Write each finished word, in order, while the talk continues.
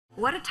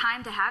What a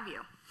time to have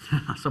you.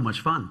 So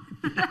much fun.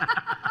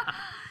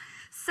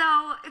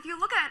 So if you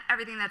look at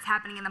everything that's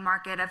happening in the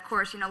market, of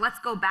course, let's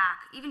go back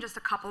even just a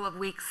couple of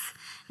weeks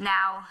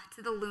now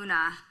to the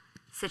Luna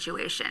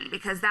situation,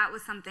 because that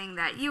was something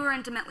that you were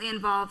intimately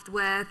involved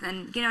with,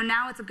 and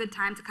now it's a good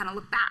time to kind of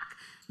look back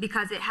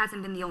because it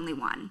hasn't been the only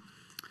one.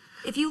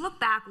 If you look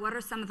back, what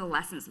are some of the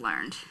lessons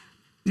learned?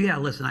 Yeah,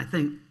 listen, I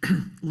think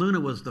Luna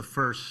was the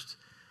first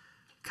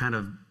kind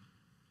of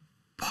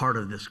part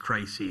of this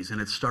crisis, and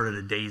it started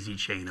a daisy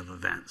chain of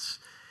events.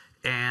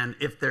 And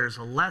if there's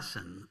a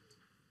lesson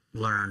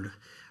learned,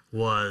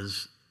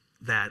 was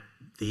that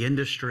the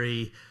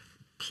industry,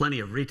 plenty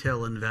of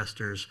retail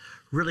investors,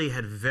 really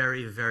had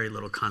very, very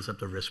little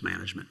concept of risk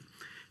management.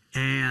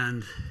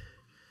 And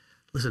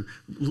listen,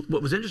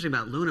 what was interesting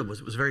about Luna was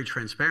it was very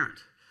transparent,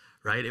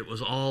 right? It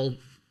was all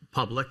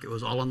public, it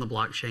was all on the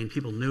blockchain.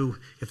 People knew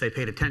if they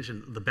paid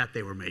attention the bet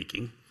they were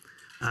making.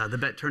 The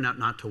bet turned out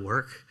not to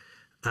work,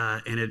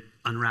 and it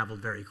unraveled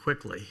very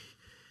quickly.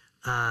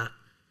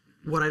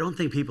 What I don't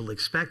think people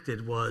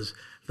expected was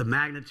the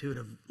magnitude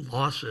of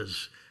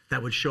losses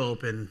that would show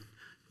up in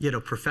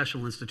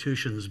professional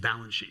institutions'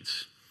 balance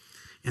sheets.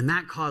 And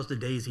that caused a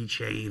daisy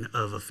chain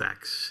of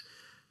effects.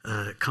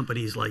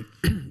 Companies like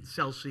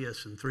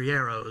Celsius and Three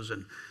Arrows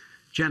and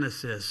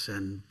Genesis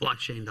and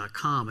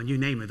blockchain.com and you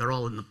name it, they're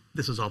all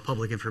this is all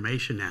public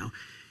information now,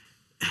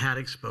 had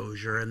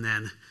exposure. And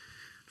then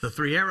the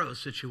Three Arrows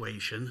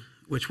situation,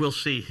 which we'll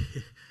see,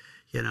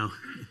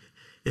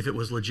 if it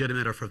was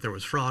legitimate or if there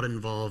was fraud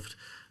involved,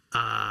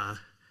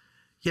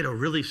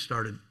 really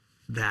started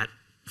that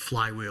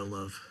flywheel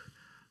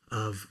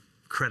of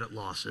credit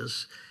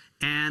losses.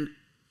 And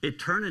it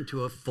turned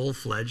into a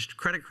full-fledged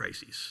credit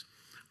crisis,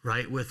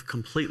 right, with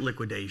complete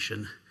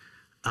liquidation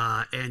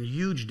and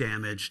huge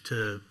damage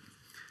to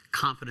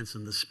confidence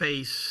in the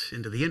space,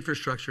 into the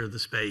infrastructure of the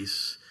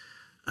space.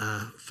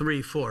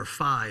 3, 4,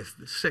 5,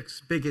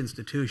 6 big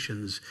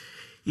institutions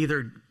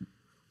either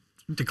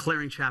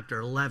declaring Chapter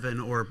 11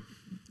 or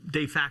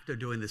de facto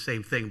doing the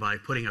same thing by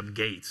putting up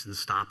gates and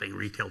stopping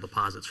retail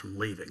deposits from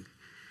leaving.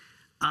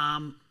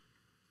 I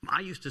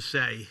used to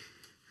say,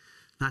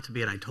 not to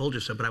be an I told you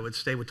so, but I would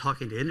stay with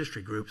talking to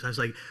industry groups. I was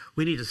like,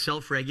 we need to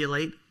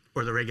self-regulate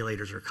or the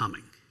regulators are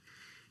coming.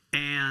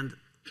 And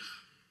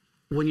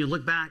when you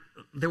look back,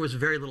 there was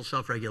very little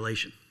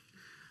self-regulation.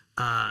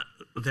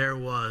 There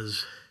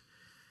was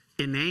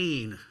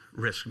inane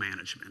risk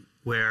management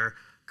where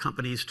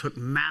companies took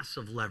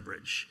massive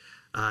leverage,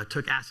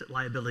 took asset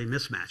liability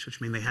mismatch,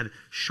 which means they had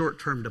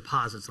short-term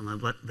deposits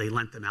and they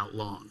lent them out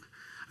long.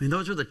 I mean,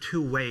 those are the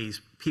two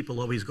ways people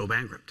always go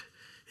bankrupt.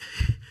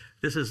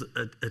 This is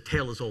a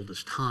tale as old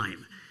as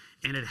time.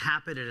 And it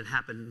happened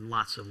in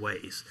lots of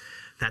ways.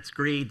 That's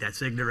greed,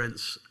 that's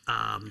ignorance.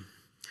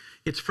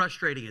 It's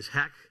frustrating as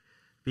heck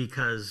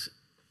because,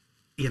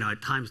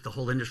 at times the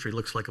whole industry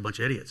looks like a bunch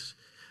of idiots.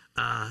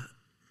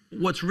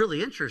 What's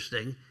really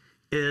interesting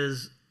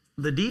is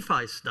the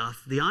DeFi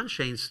stuff, the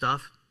on-chain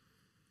stuff,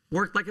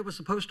 worked like it was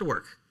supposed to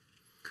work.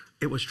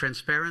 It was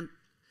transparent,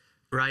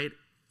 right?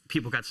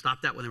 People got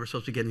stopped out when they were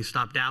supposed to be getting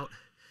stopped out.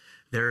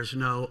 There's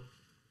no,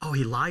 oh,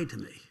 he lied to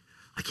me.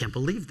 I can't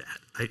believe that.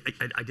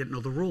 I didn't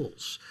know the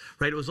rules,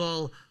 right? It was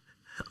all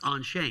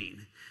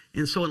on-chain.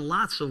 And so in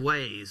lots of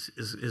ways,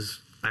 as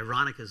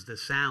ironic as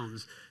this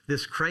sounds,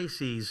 this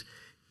crisis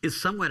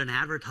is somewhat an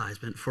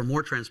advertisement for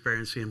more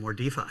transparency and more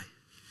DeFi.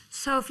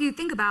 So if you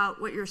think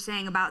about what you're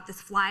saying about this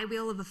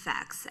flywheel of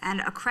effects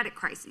and a credit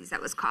crisis that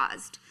was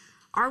caused,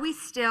 are we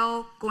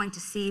still going to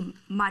see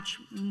much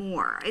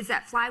more? Is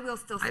that flywheel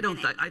still spinning?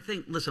 I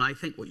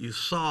think what you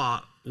saw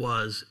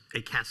was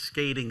a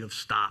cascading of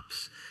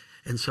stops.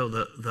 And so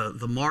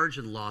the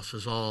margin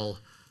losses all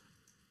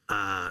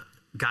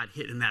got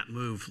hit in that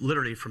move,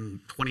 literally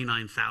from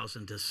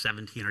 29,000 to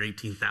 17 or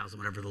 18,000,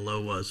 whatever the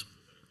low was,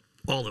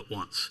 all at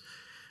once.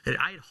 And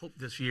I had hoped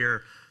this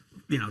year,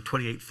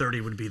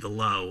 2830 would be the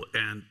low,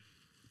 and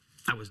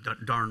I was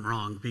darn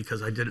wrong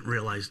because I didn't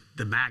realize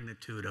the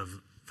magnitude of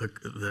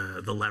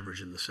the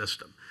leverage in the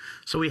system.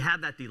 So we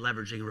had that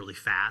deleveraging really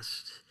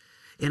fast.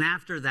 And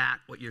after that,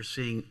 what you're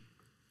seeing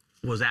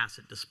was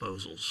asset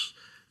disposals.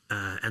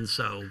 And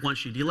so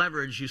once you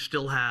deleverage, you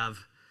still have,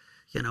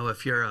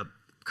 if you're a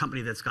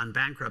company that's gone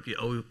bankrupt,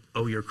 you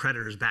owe your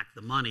creditors back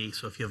the money.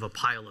 So if you have a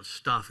pile of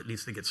stuff, it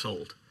needs to get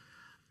sold.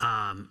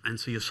 And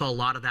so you saw a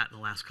lot of that in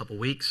the last couple of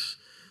weeks.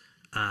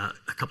 A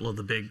couple of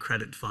the big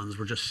credit funds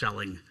were just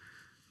selling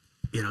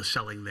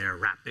their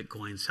wrapped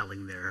Bitcoin,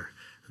 selling their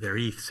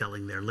ETH,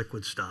 selling their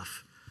liquid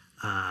stuff.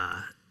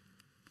 I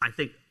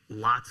think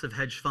lots of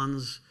hedge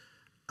funds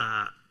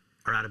are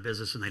out of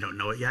business and they don't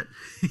know it yet.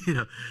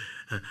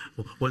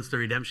 Once the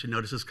redemption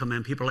notices come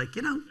in, people are like,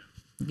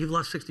 you've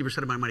lost 60%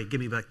 of my money. Give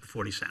me back the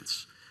 40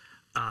 cents.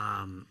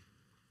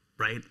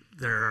 Right?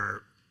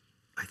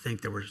 I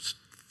think there were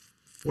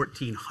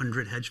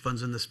 1,400 hedge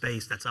funds in the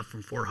space. That's up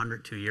from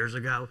 400 2 years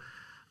ago.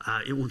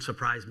 It won't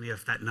surprise me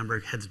if that number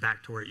heads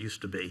back to where it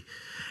used to be.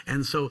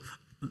 And so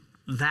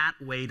that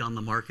weighed on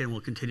the market and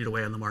will continue to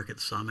weigh on the market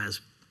some as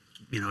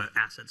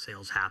asset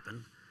sales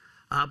happen.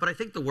 But I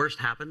think the worst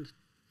happened.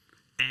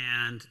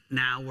 And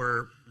now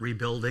we're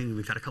rebuilding.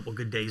 We've had a couple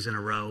good days in a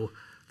row.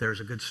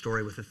 There's a good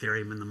story with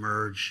Ethereum and the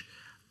merge.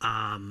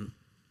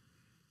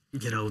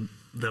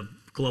 The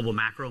global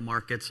macro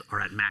markets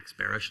are at max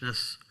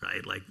bearishness,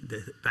 right? Like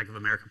the Bank of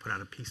America put out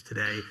a piece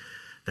today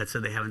that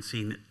said they haven't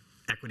seen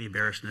equity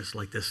bearishness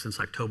like this since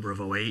October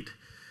of '08.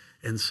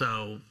 And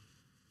so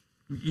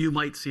you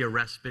might see a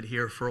respite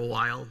here for a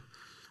while,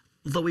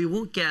 though we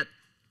won't get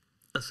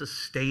a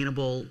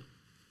sustainable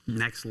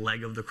next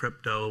leg of the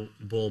crypto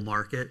bull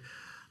market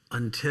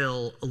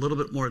until a little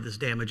bit more of this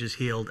damage is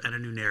healed and a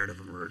new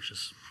narrative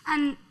emerges.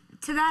 And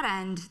to that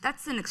end,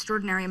 that's an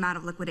extraordinary amount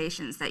of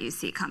liquidations that you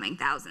see coming,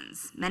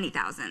 thousands, many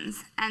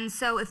thousands. And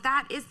so if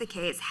that is the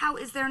case, how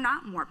is there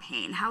not more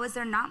pain? How is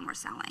there not more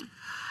selling?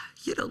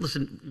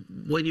 Listen,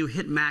 when you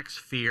hit max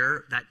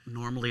fear, that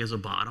normally is a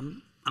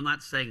bottom. I'm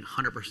not saying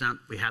 100%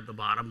 we had the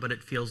bottom, but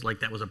it feels like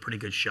that was a pretty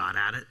good shot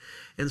at it.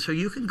 And so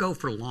you can go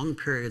for long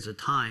periods of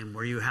time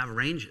where you have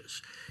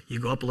ranges. You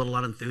go up a little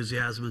on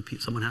enthusiasm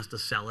and someone has to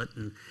sell it.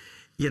 And,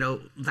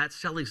 that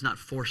selling's not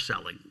forced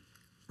selling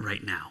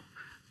right now.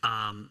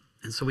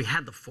 And so we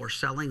had the forced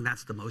selling.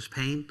 That's the most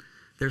pain.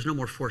 There's no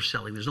more forced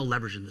selling. There's no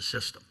leverage in the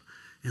system.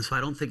 And so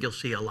I don't think you'll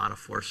see a lot of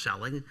forced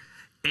selling.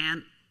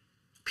 And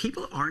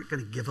people aren't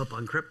going to give up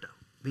on crypto.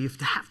 You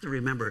have to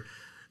remember,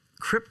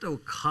 crypto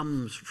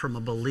comes from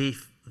a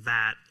belief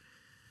that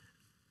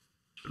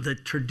the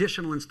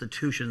traditional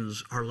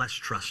institutions are less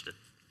trusted,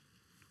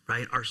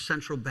 right? Our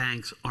central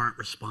banks aren't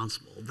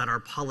responsible, that our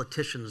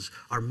politicians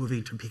are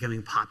moving to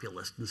becoming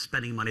populist and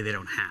spending money they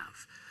don't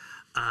have.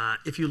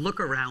 If you look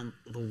around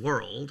the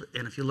world,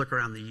 and if you look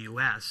around the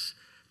US,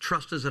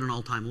 trust is at an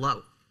all-time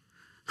low.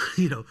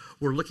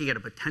 We're looking at a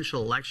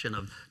potential election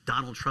of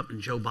Donald Trump and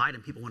Joe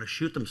Biden. People want to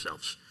shoot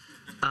themselves,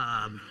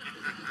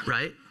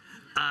 right?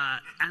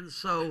 And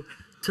so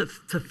to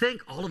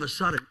think all of a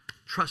sudden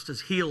trust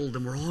is healed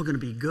and we're all going to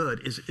be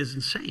good is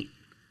insane.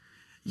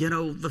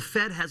 The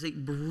Fed has a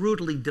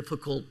brutally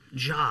difficult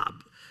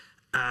job.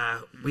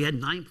 We had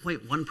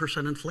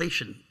 9.1%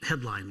 inflation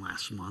headline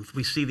last month.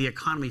 We see the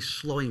economy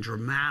slowing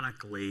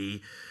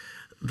dramatically.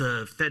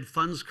 The Fed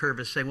funds curve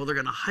is saying, well, they're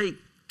going to hike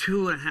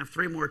 2.5,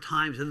 3 more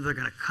times, and then they're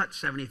going to cut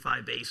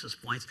 75 basis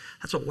points.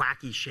 That's a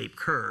wacky shaped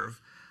curve.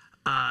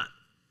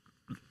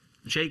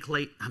 Jay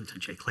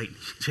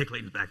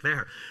Clayton's back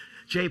there.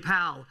 Jay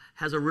Powell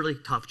has a really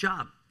tough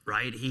job,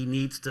 right? He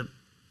needs to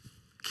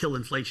kill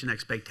inflation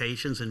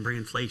expectations and bring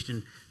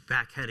inflation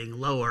back heading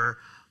lower,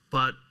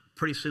 but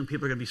pretty soon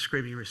people are going to be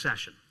screaming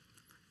recession.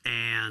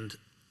 And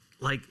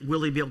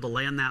will he be able to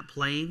land that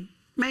plane?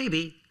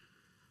 Maybe,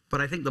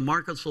 but I think the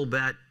markets will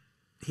bet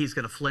he's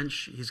going to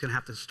flinch. He's going to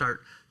have to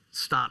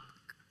stop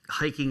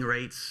hiking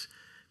rates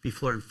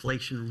before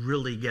inflation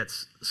really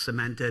gets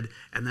cemented.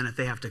 And then if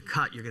they have to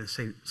cut, you're going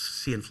to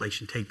see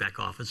inflation take back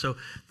off. And so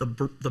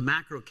the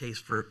macro case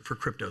for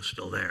crypto is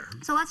still there.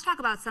 So let's talk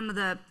about some of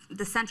the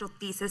central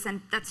thesis,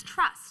 and that's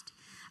trust.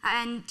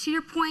 And to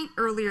your point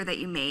earlier that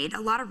you made,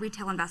 a lot of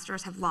retail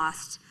investors have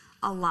lost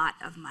a lot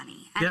of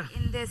money. And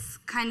in this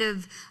kind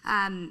of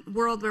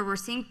world where we're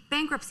seeing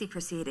bankruptcy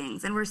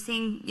proceedings and we're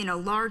seeing,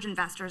 large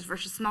investors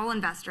versus small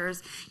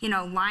investors,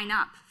 line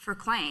up for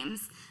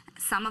claims,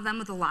 some of them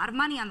with a lot of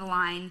money on the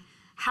line,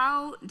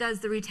 how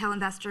does the retail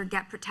investor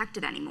get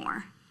protected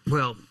anymore?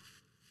 Well,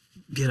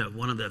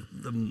 one of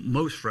the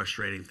most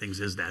frustrating things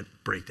is that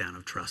breakdown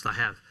of trust. I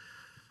have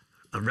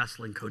a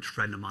wrestling coach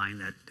friend of mine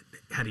that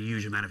had a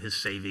huge amount of his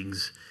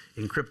savings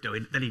in crypto.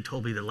 And then he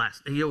told me I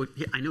knew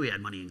he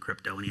had money in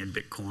crypto and he had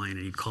Bitcoin, and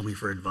he'd call me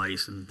for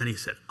advice. And then he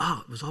said,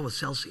 oh, it was all with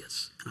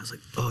Celsius. And I was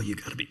like, oh, you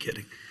gotta be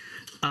kidding.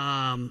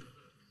 And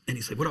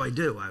he said, what do I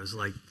do? I was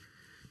like,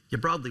 you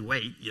broadly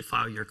wait, you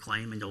file your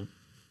claim, and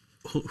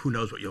who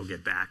knows what you'll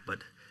get back, but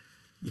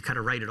you kind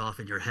of write it off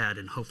in your head,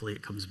 and hopefully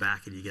it comes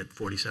back and you get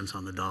 40 cents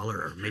on the dollar,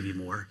 or maybe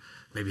more,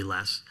 maybe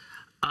less.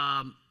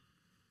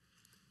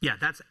 Yeah,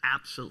 that's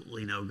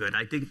absolutely no good.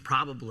 I think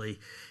probably,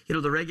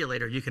 the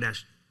regulator, you could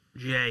ask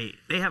Jay,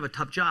 they have a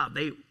tough job.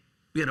 The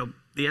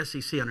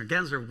SEC under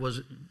Gensler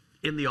was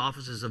in the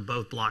offices of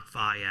both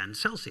BlockFi and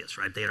Celsius,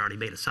 right? They had already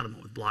made a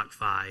settlement with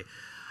BlockFi.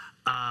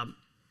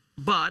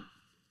 But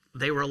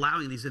they were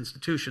allowing these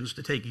institutions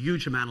to take a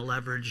huge amount of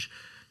leverage,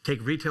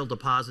 take retail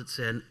deposits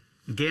in,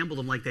 gamble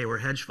them like they were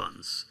hedge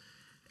funds.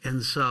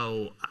 And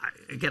so,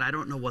 again, I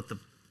don't know what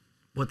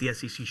the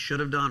SEC should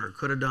have done or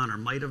could have done or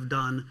might have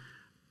done,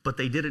 but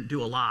they didn't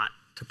do a lot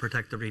to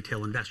protect the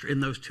retail investor in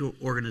those two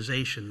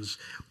organizations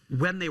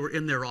when they were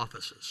in their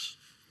offices,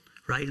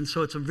 right? And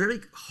so it's a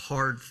very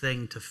hard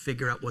thing to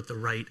figure out what the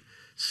right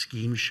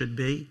scheme should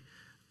be.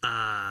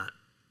 I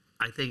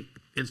think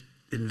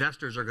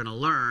investors are going to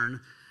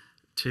learn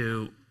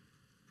to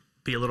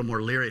be a little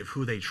more leery of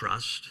who they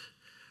trust,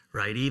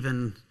 right?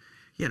 Even,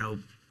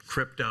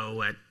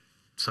 crypto at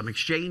some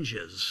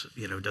exchanges,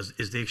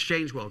 is the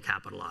exchange well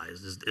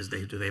capitalized?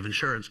 Do they have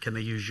insurance? Can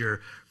they use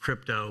your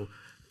crypto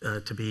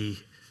to be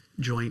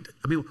joint?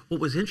 I mean, what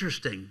was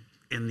interesting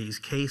in these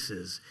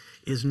cases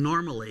is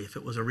normally if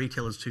it was a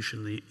retail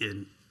institution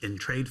in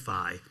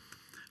TradeFi,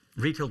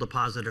 retail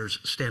depositors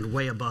stand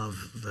way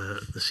above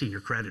the senior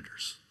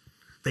creditors.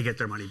 They get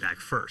their money back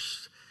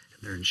first,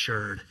 and they're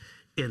insured.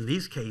 In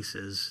these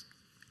cases,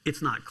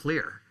 it's not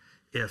clear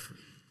if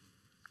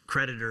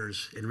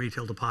creditors and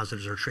retail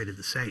depositors are treated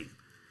the same.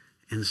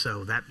 And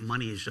so that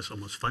money is just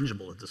almost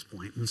fungible at this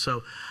point. And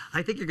so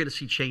I think you're going to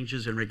see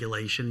changes in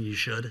regulation. You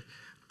should.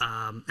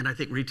 And I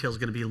think retail is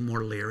going to be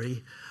more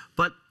leery.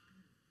 But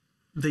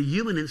the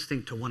human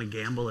instinct to want to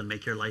gamble and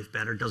make your life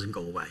better doesn't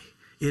go away.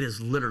 It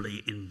is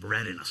literally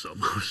inbred in us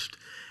almost.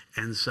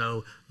 And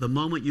so the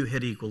moment you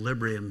hit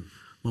equilibrium,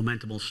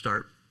 momentum will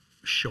start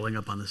showing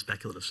up on the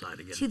speculative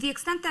side again. To the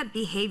extent that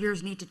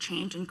behaviors need to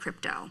change in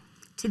crypto,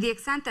 to the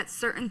extent that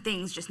certain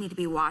things just need to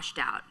be washed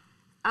out,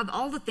 of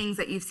all the things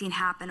that you've seen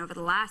happen over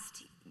the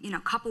last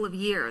couple of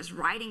years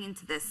riding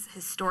into this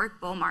historic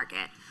bull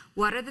market,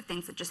 what are the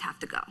things that just have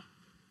to go?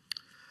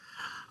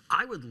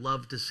 I would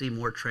love to see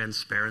more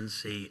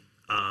transparency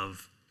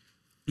of,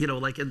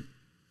 like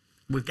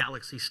with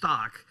Galaxy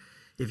stock,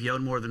 if you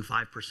own more than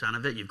 5%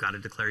 of it, you've got to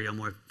declare you own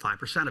more than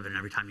 5% of it, and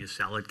every time you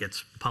sell, it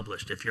gets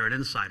published. If you're an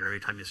insider, every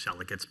time you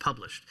sell, it gets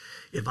published.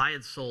 If I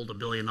had sold $1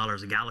 billion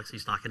of Galaxy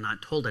stock and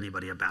not told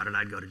anybody about it,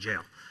 I'd go to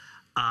jail.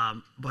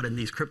 But in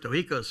these crypto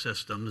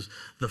ecosystems,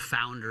 the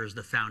founders,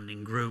 the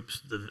founding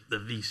groups, the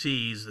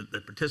VCs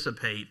that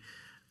participate,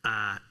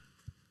 no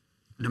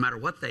matter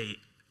what they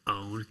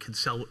own, can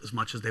sell as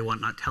much as they want,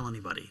 not tell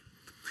anybody.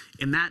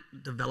 And that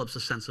develops a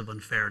sense of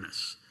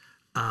unfairness.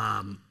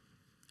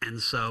 And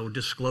so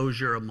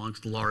disclosure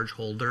amongst large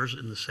holders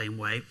in the same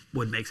way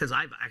would make sense.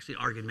 I've actually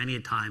argued many a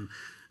time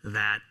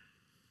that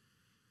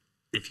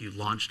if you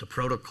launched a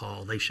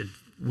protocol, they should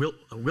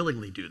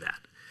willingly do that.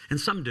 And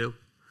some do.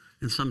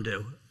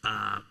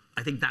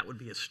 I think that would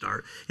be a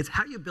start. It's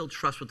how you build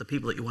trust with the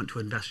people that you want to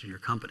invest in your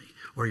company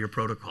or your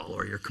protocol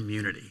or your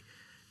community.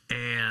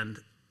 And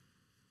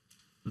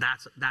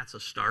that's a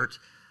start.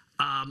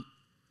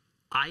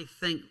 I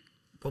think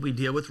when we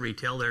deal with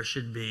retail, there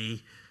should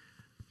be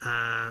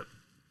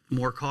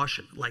more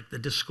caution. Like the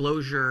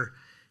disclosure,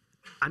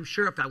 I'm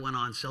sure if I went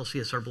on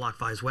Celsius or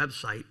BlockFi's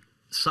website,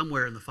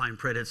 somewhere in the fine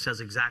print it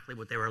says exactly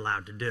what they were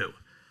allowed to do.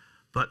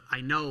 But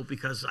I know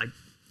because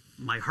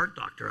my heart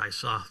doctor I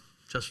saw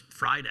just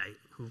Friday,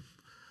 who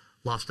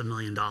lost $1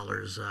 million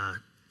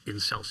in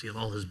Celsius,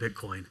 all his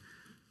Bitcoin,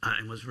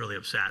 and was really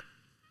upset.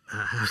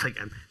 I was like,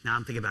 now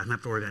I'm thinking about him, I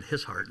have to worry about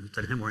his heart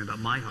instead of him worrying about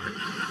my heart.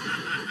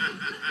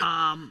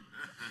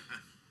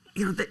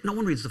 No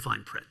one reads the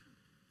fine print.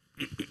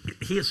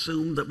 He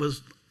assumed that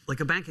was like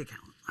a bank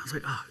account. I was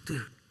like, oh,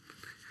 dude.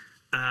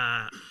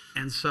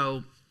 And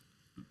so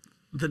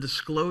the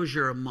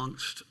disclosure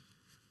amongst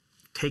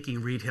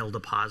taking retail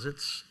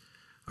deposits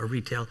or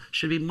retail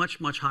should be much,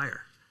 much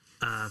higher.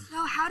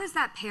 So how does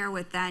that pair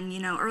with then,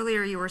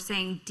 earlier you were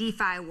saying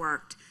DeFi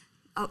worked.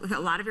 A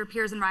lot of your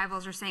peers and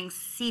rivals are saying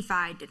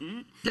CeFi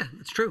didn't. Yeah,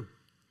 it's true.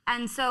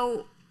 And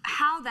so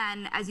how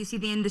then, as you see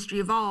the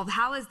industry evolve,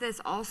 how is this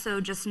also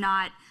just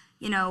not,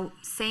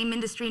 same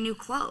industry, new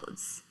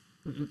clothes?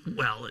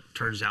 Well, it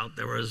turns out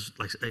there was,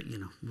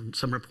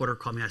 some reporter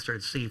called me, I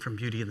started singing from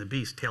Beauty and the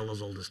Beast, Tale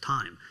as Old as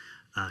Time.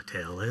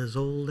 Tale as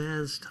old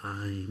as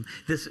time.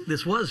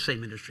 This was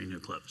same industry, new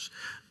clothes,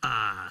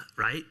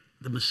 right?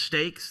 The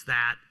mistakes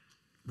that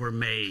were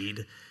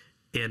made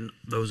in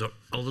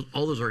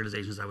all those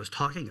organizations I was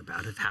talking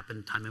about have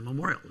happened time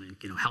immemorial.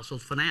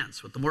 Household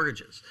finance with the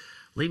mortgages,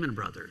 Lehman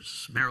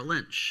Brothers, Merrill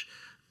Lynch,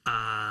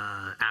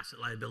 asset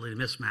liability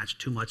mismatch,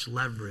 too much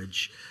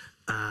leverage.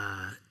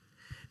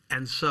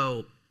 And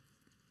so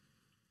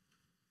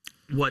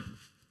what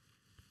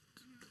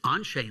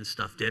on-chain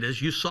stuff did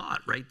is you saw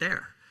it right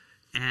there.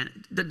 And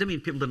that didn't mean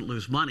people didn't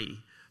lose money,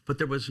 but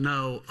there was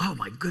no, oh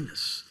my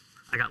goodness,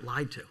 I got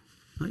lied to.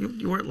 No,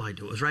 you weren't lied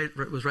to.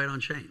 It was right on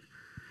chain.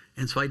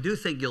 And so I do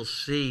think you'll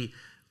see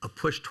a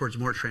push towards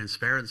more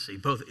transparency,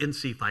 both in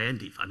CeFi and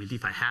DeFi. I mean,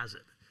 DeFi has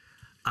it.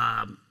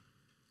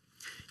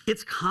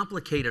 It's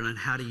complicated on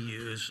how to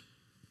use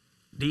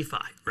DeFi,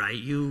 right?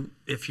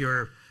 If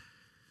you're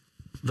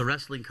the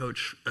wrestling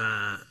coach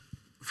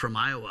from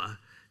Iowa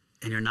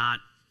and you're not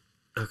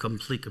a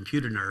complete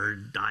computer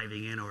nerd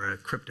diving in or a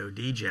crypto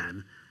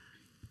degen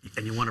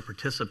and you want to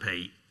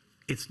participate,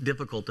 it's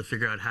difficult to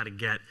figure out how to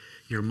get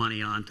your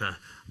money onto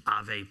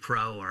Aave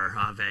Pro or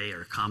Aave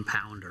or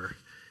Compound or,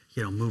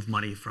 move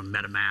money from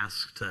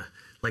MetaMask to,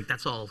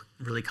 that's all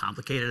really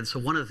complicated. And so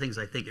one of the things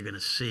I think you're going to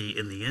see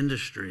in the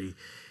industry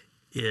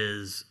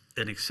is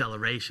an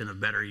acceleration of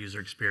better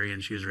user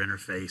experience, user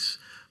interface,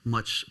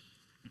 much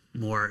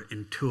more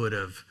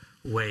intuitive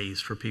ways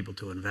for people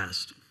to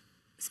invest.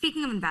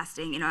 Speaking of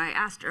investing, I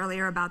asked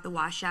earlier about the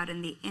washout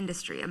in the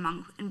industry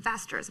among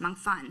investors, among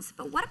funds,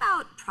 but what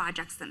about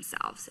projects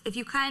themselves? If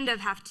you kind of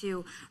have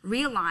to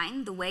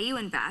realign the way you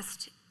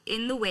invest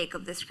in the wake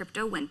of this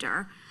crypto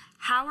winter,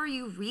 how are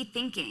you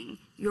rethinking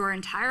your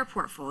entire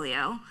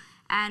portfolio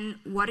and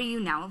what are you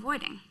now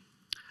avoiding?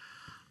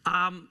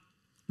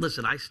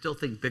 Listen, I still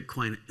think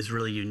Bitcoin is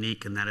really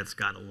unique in that it's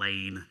got a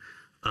lane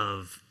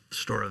of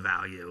store of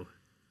value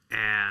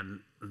and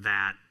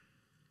that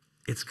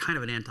it's kind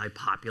of an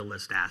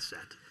anti-populist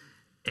asset.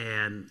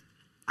 And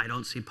I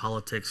don't see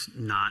politics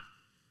not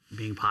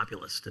being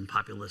populist, and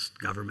populist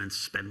governments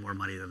spend more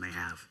money than they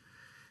have.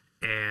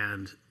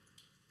 And,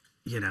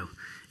 you know,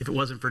 if it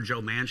wasn't for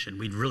Joe Manchin,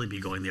 we'd really be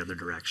going the other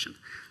direction.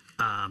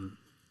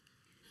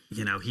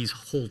 You know, he's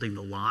holding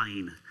the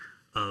line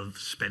of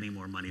spending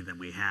more money than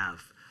we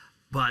have.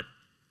 But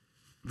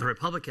the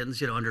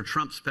Republicans, you know, under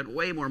Trump spent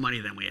way more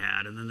money than we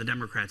had, and then the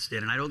Democrats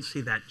did, and I don't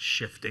see that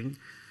shifting.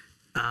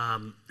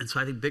 And so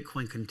I think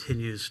Bitcoin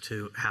continues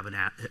to have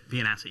be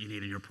an asset you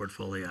need in your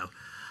portfolio.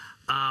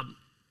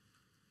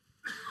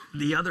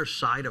 The other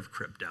side of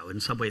crypto, in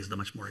some ways the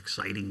much more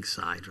exciting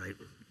side, right?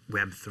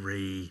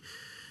 Web3,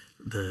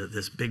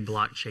 this big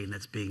blockchain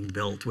that's being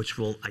built, which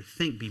will, I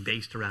think, be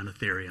based around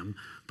Ethereum,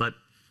 but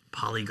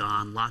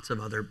Polygon, lots of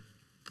other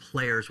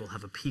players will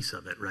have a piece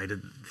of it, right?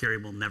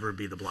 Ethereum will never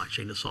be the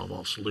blockchain to solve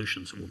all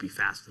solutions. It will be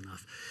fast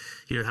enough.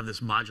 You have this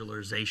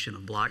modularization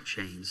of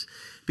blockchains.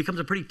 It becomes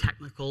a pretty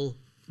technical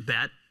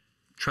bet.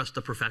 Trust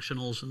the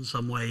professionals in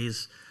some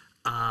ways.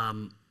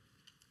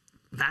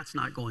 That's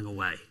not going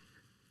away.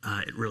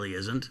 It really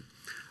isn't.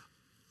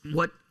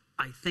 What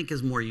I think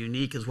is more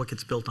unique is what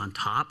gets built on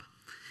top.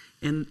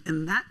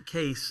 In that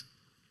case,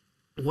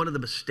 one of the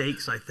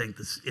mistakes I think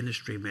this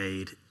industry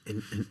made,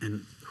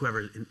 and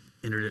whoever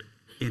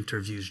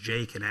interviews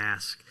Jay can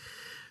ask,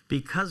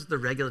 because the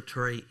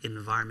regulatory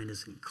environment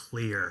isn't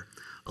clear,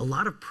 a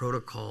lot of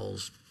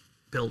protocols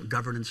built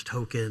governance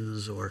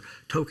tokens or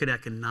token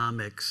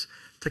economics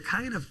to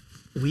kind of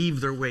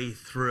weave their way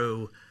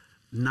through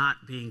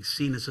not being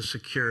seen as a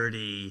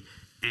security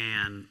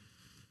and,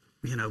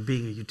 you know,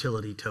 being a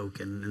utility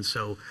token, and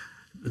so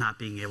not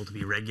being able to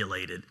be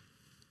regulated.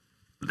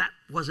 That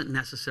wasn't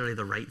necessarily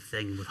the right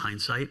thing with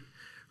hindsight,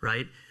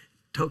 right?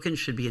 Tokens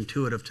should be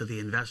intuitive to the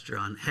investor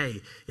on,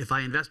 hey, if I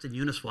invest in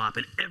Uniswap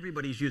and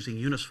everybody's using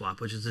Uniswap,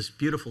 which is this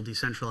beautiful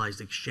decentralized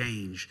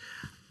exchange,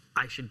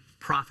 I should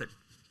profit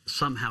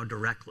somehow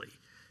directly.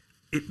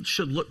 It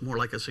should look more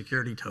like a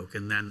security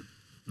token than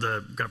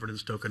the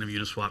governance token of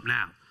Uniswap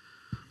now.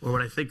 Or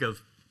when I think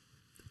of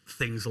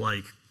things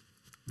like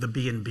the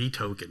B&B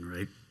token,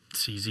 right?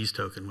 CZ's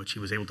token, which he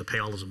was able to pay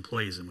all his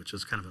employees in, which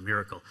is kind of a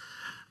miracle.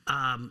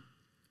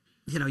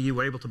 You know, you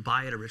were able to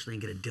buy it originally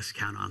and get a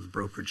discount on the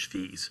brokerage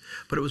fees,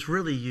 but it was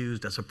really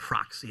used as a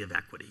proxy of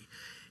equity.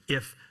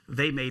 If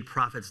they made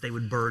profits, they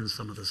would burn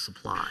some of the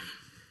supply.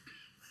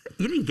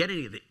 You didn't get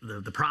any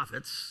of the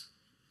profits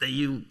that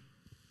you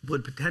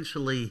would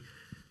potentially,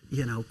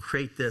 you know,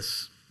 create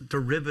this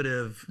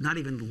derivative, not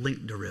even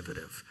linked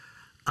derivative.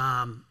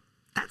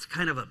 That's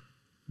kind of a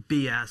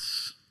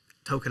BS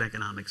token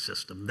economic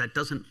system that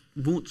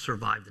won't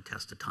survive the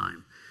test of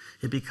time.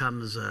 It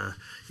becomes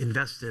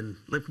invest in,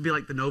 it would be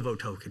like the Novo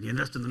token. You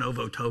invest in the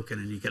Novo token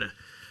and you get to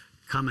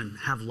come and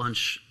have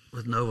lunch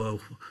with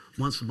Novo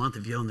once a month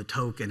if you own the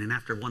token, and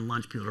after one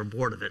lunch people are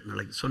bored of it and they're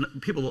like, so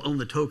people will own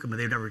the token but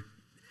they never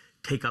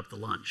take up the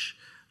lunch.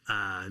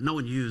 No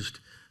one used,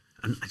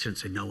 I shouldn't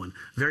say no one,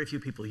 very few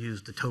people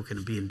used the token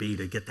of B&B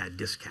to get that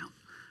discount.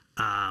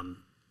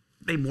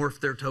 They morphed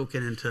their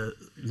token into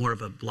more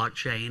of a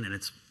blockchain, and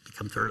it's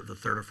become the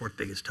third or fourth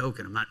biggest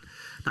token. I'm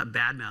not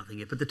bad-mouthing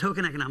it, but the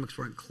token economics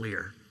weren't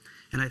clear.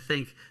 And I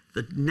think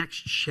the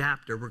next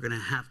chapter, we're going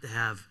to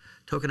have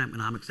token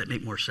economics that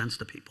make more sense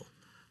to people,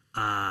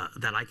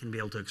 that I can be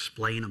able to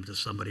explain them to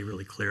somebody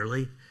really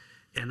clearly.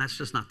 And that's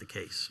just not the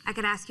case. I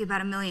could ask you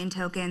about 1 million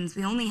tokens.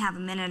 We only have a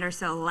minute or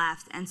so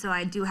left, and so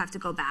I do have to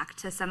go back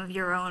to some of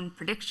your own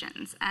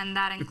predictions, and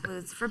that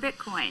includes for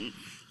Bitcoin.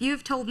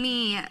 You've told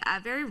me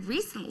very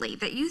recently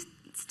that you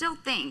still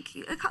think,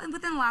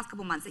 within the last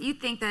couple months, that you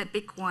think that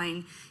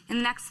Bitcoin in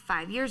the next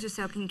 5 years or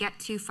so can get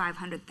to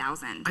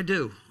 500,000. I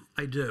do.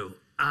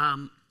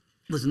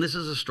 Listen, this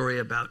is a story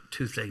about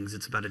two things.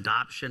 It's about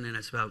adoption and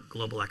it's about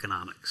global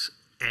economics.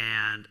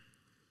 And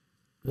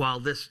while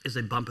this is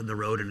a bump in the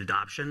road in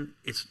adoption,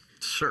 it's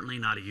certainly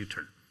not a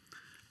U-turn.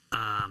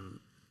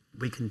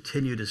 We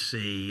continue to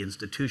see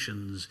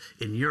institutions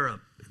in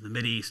Europe, in the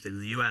Mideast, in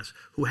the US,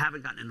 who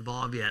haven't gotten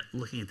involved yet,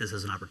 looking at this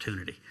as an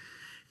opportunity.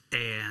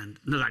 And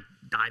they're not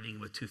diving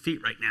with 2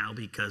 feet right now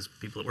because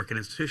people that work in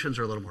institutions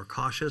are a little more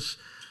cautious.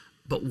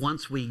 But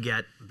once we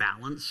get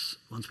balance,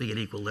 once we get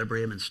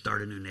equilibrium and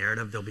start a new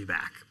narrative, they'll be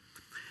back.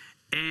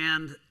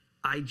 And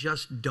I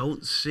just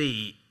don't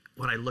see,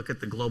 when I look at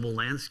the global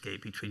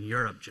landscape between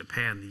Europe,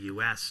 Japan, the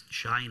US,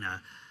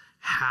 China,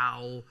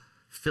 how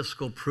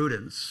fiscal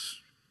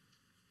prudence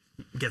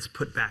gets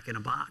put back in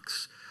a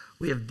box.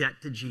 We have debt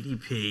to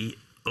GDP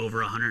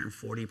over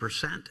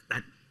 140%.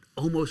 That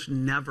almost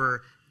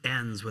never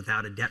ends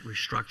without a debt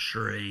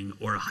restructuring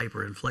or a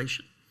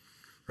hyperinflation,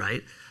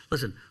 right?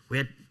 Listen, we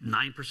had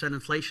 9%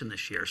 inflation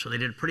this year, so they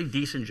did a pretty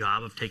decent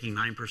job of taking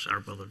 9%,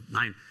 or well,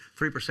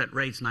 3%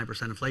 rates,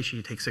 9% inflation,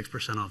 you take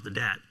 6% off the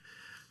debt.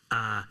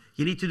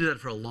 You need to do that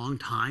for a long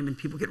time, and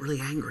people get really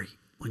angry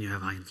when you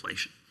have high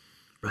inflation,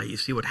 right? You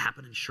see what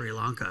happened in Sri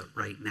Lanka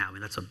right now. I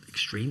mean, that's an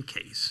extreme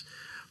case.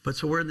 But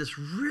so we're in this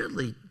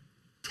really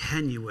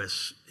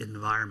tenuous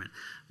environment.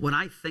 When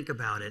I think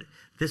about it,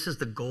 this is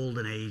the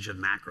golden age of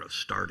macro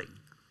starting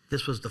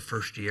this was the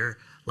first year.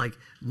 Like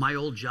my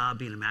old job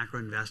being a macro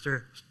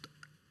investor,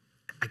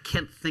 I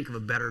can't think of a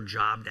better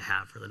job to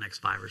have for the next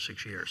 5 or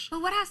 6 years.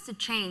 But what has to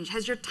change?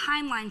 Has your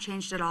timeline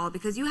changed at all?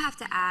 Because you have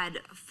to add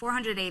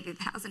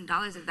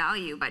 $480,000 of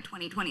value by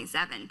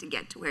 2027 to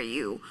get to where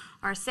you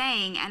are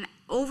saying, and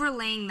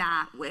overlaying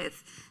that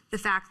with the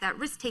fact that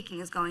risk-taking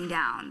is going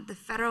down, the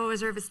Federal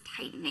Reserve is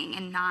tightening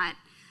and not...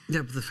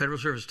 Yeah, but the Federal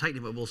Reserve is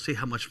tightening, but we'll see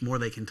how much more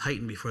they can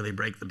tighten before they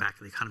break the back of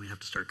the economy and have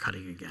to start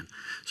cutting again.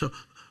 So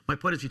my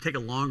point is, you take a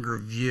longer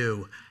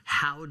view,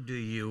 how do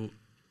you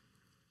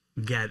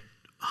get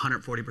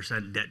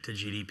 140% debt to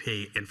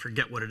GDP and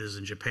forget what it is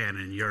in Japan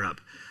and in Europe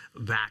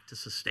back to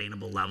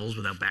sustainable levels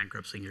without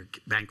bankrupting your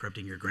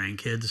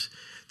grandkids?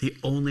 The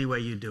only way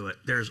you do it,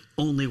 there's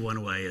only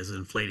one way, is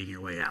inflating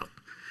your way out.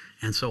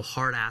 And so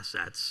hard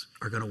assets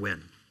are going to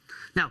win.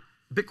 Now,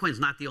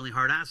 Bitcoin's not the only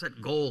hard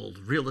asset. Gold,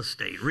 real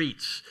estate,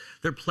 REITs.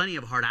 There are plenty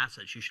of hard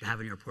assets you should have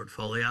in your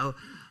portfolio,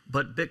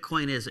 but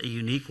Bitcoin is a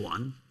unique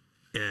one,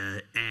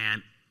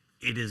 and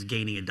it is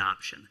gaining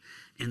adoption.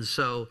 And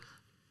so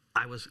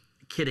I was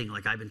kidding,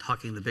 like I've been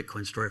talking the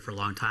Bitcoin story for a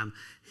long time.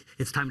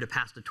 It's time to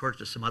pass the torch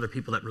to some other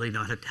people that really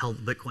know how to tell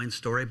the Bitcoin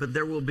story, but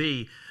there will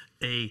be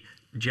a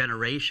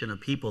generation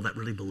of people that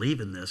really believe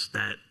in this,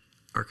 that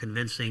are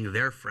convincing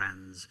their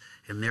friends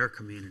and their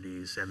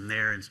communities and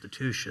their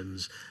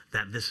institutions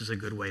that this is a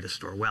good way to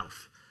store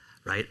wealth,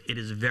 right? It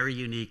is very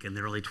unique, and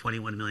there are only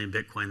 21 million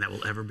Bitcoin that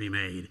will ever be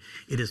made.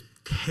 It is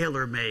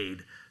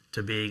tailor-made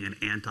to being an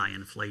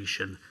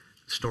anti-inflation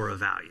store of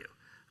value.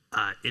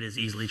 It is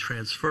easily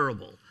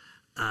transferable.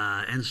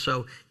 And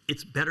so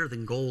it's better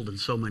than gold in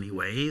so many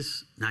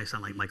ways. Now I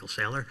sound like Michael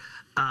Saylor.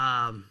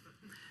 And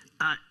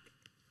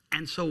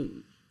so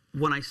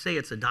when I say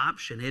it's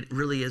adoption, it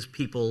really is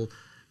people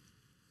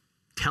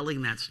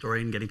telling that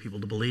story and getting people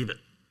to believe it.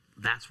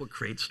 That's what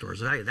creates stores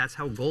of value. That's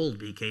how gold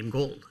became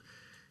gold.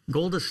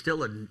 Gold is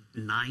still a $9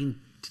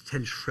 to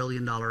 $10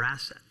 trillion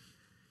asset.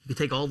 You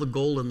take all the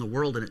gold in the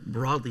world and it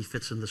broadly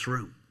fits in this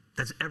room.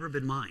 That's ever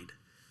been mined.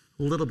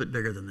 A little bit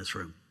bigger than this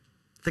room.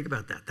 Think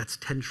about that. That's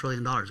 $10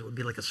 trillion. It would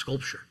be like a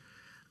sculpture.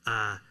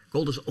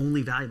 Gold is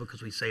only valuable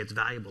because we say it's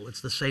valuable.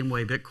 It's the same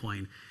way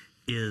Bitcoin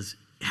is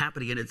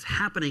happening, and it's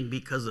happening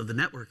because of the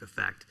network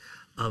effect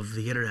of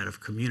the internet, of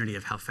community,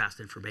 of how fast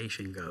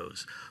information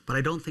goes. But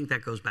I don't think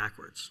that goes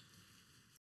backwards.